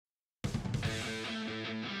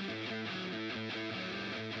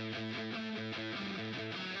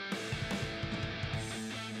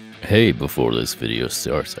Hey, before this video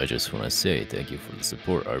starts, I just want to say thank you for the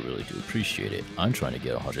support. I really do appreciate it. I'm trying to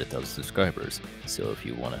get 100,000 subscribers, so if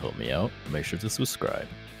you want to help me out, make sure to subscribe.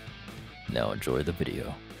 Now enjoy the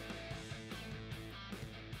video.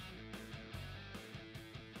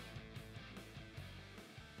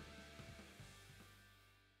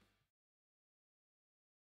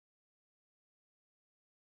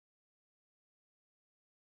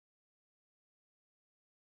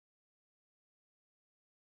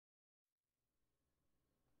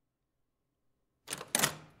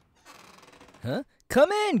 Huh?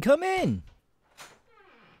 Come in, come in!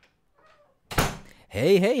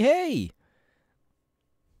 Hey!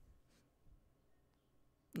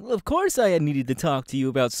 Well, of course I had needed to talk to you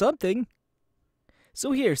about something.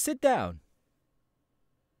 So here, sit down.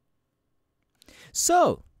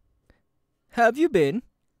 So, have you been?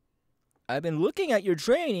 I've been looking at your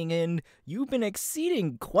training and you've been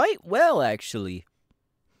exceeding quite well, actually.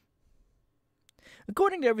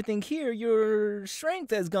 According to everything here, your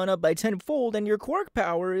strength has gone up by tenfold and your quirk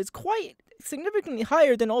power is quite significantly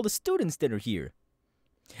higher than all the students that are here.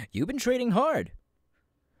 You've been training hard.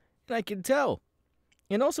 And I can tell.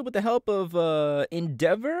 And also with the help of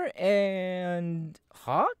Endeavor and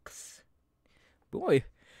Hawks? Boy,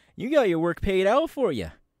 you got your work paid out for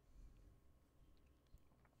you.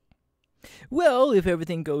 Well, if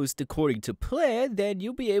everything goes according to plan, then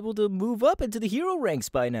you'll be able to move up into the hero ranks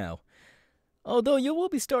by now. Although you will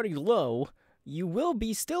be starting low, you will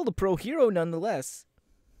be still the pro hero nonetheless.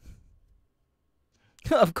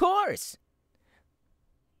 Of course!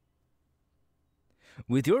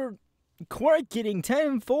 With your quirk getting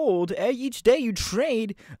tenfold each day you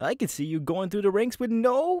trade, I could see you going through the ranks with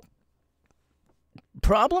no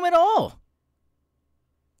problem at all.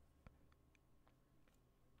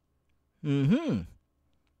 But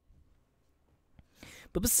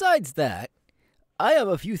besides that, I have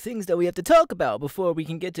a few things that we have to talk about before we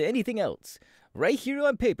can get to anything else. Right here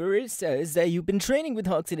on paper, it says that you've been training with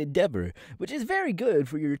Hawks and Endeavor, which is very good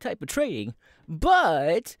for your type of training,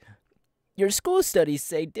 but your school studies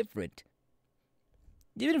say different.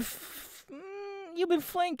 You've been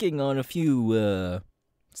flanking on a few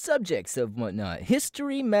subjects of whatnot.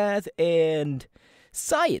 History, math, and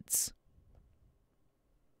science.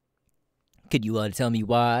 Could you tell me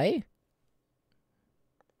why?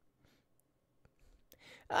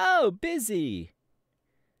 Oh, busy.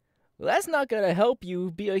 Well, that's not going to help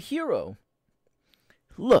you be a hero.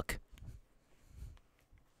 Look.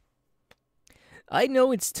 I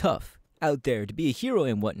know it's tough out there to be a hero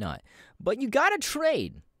and whatnot, but you gotta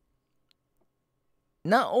train.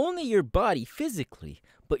 Not only your body physically,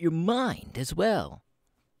 but your mind as well.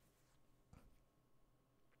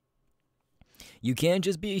 You can't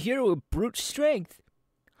just be a hero with brute strength.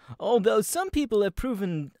 Although some people have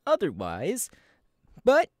proven otherwise.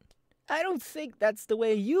 But I don't think that's the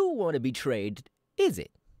way you want to be trained, is it?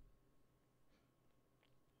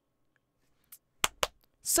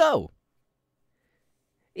 So,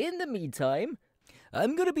 in the meantime,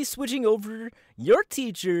 I'm going to be switching over your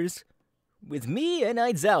teachers with me and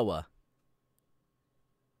Aizawa.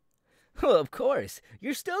 Well, of course,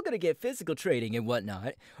 you're still going to get physical training and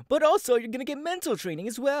whatnot, but also you're going to get mental training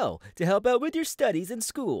as well to help out with your studies in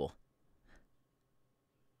school.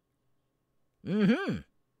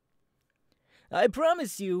 I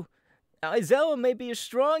promise you, Aizawa may be a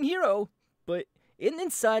strong hero, but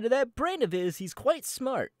inside of that brain of his, he's quite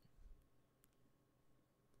smart.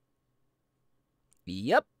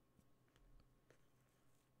 Yep.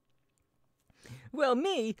 Well,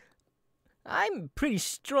 me, I'm pretty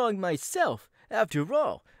strong myself. After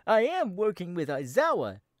all, I am working with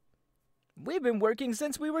Aizawa. We've been working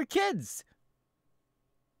since we were kids.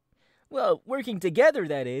 Well, working together,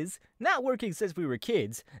 that is. Not working since we were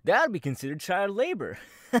kids. That would be considered child labor.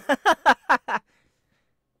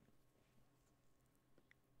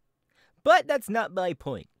 But that's not my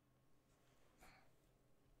point.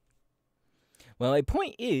 Well, my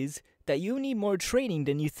point is that you need more training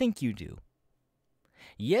than you think you do.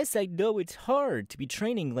 Yes, I know it's hard to be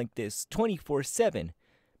training like this 24/7,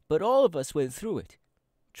 but all of us went through it.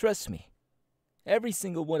 Trust me. Every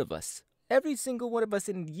single one of us. Every single one of us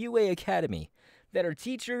in UA Academy that are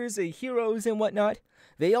teachers and heroes and whatnot,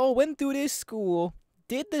 they all went through this school,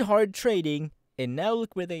 did the hard training, and now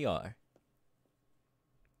look where they are.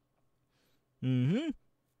 Even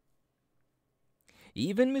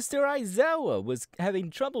Mr. Aizawa was having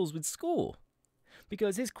troubles with school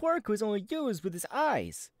because his quirk was only used with his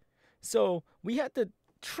eyes. So we had to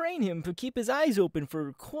train him to keep his eyes open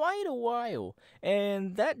for quite a while,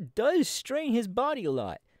 and that does strain his body a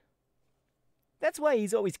lot. That's why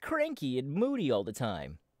he's always cranky and moody all the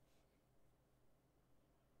time.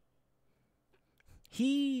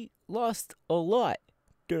 he lost a lot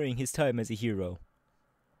during his time as a hero.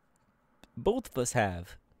 Both of us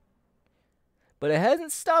have. But it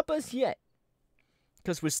hasn't stopped us yet.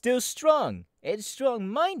 Because we're still strong, and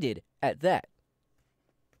strong-minded at that.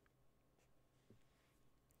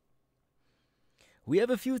 We have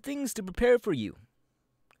a few things to prepare for you.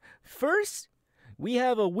 First, we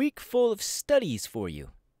have a week full of studies for you.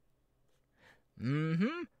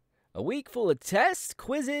 A week full of tests,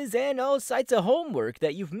 quizzes, and all sorts of homework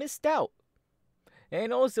that you've missed out.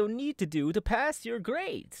 And also need to do to pass your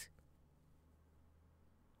grades.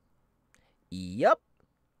 Yup.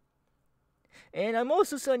 And I'm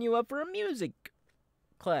also signing you up for a music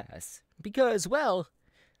class. Because, well,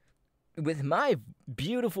 with my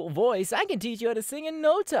beautiful voice, I can teach you how to sing in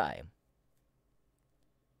no time.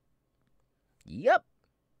 Yup.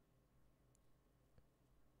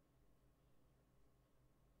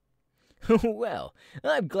 Well,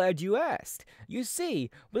 I'm glad you asked. You see,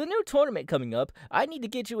 with a new tournament coming up, I need to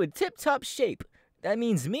get you in tip-top shape. That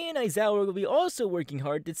means me and Aizawa will be also working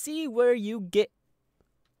hard to see where you get,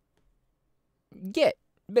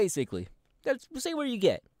 basically. Let's say where you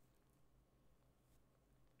get.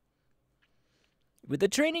 With the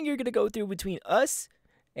training you're going to go through between us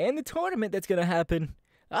and the tournament that's going to happen,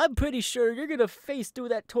 I'm pretty sure you're going to face through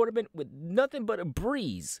that tournament with nothing but a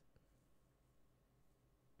breeze.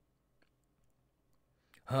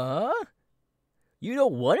 Huh? You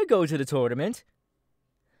don't want to go to the tournament?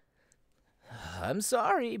 I'm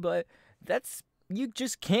sorry, but you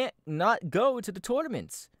just can't not go to the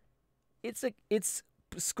tournaments. It's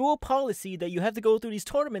school policy that you have to go through these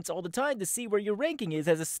tournaments all the time to see where your ranking is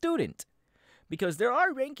as a student. Because there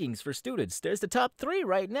are rankings for students. There's the top 3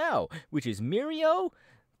 right now, which is Mirio,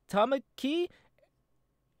 Tamaki,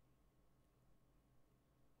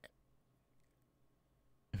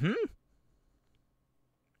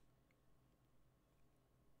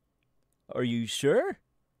 Are you sure?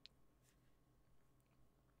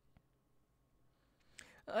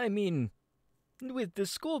 I mean, with the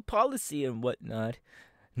school policy and whatnot,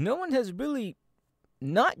 no one has really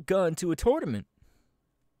not gone to a tournament.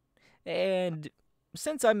 And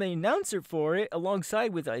since I'm an announcer for it,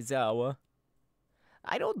 alongside with Aizawa,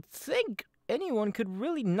 I don't think anyone could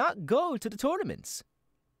really not go to the tournaments.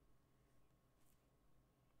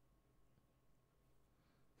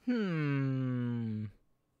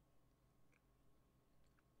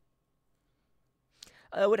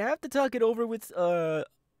 I would have to talk it over with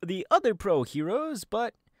the other pro heroes,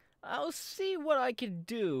 but I'll see what I can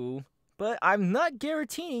do. But I'm not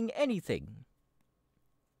guaranteeing anything.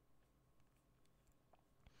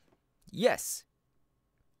 Yes.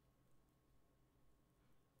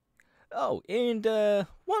 Oh, and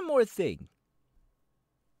one more thing.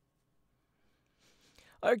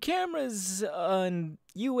 Our cameras on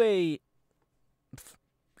UA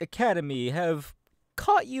Academy have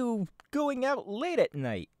caught you going out late at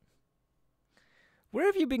night. Where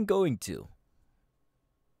have you been going to?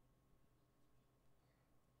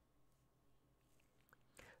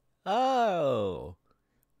 Oh,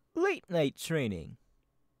 late night training.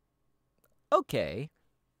 Okay.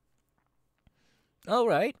 All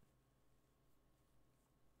right.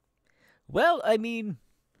 Well, I mean,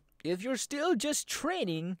 if you're still just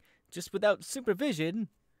training, just without supervision,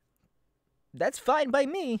 that's fine by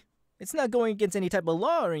me. It's not going against any type of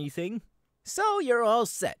law or anything. So you're all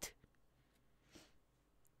set.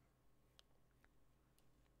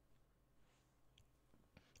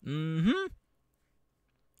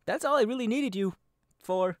 That's all I really needed you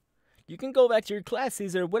for. You can go back to your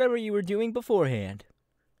classes or whatever you were doing beforehand.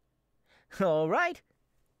 All right.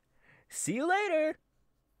 See you later.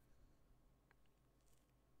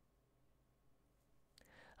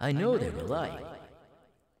 I know they were lying.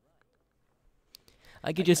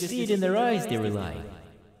 I could just see it in their eyes they were lying.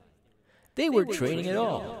 They weren't training at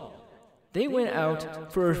all. They went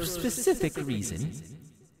out for a specific reason.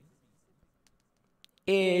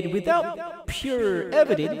 And without pure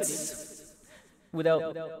evidence,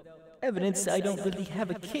 I don't really have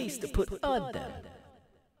a case to put on them.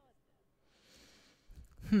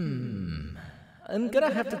 I'm gonna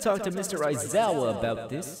have to talk to Mr. Aizawa about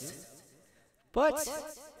this. But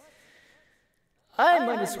I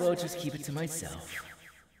might as well just keep it to myself.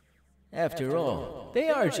 After all, they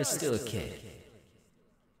are just still a kid.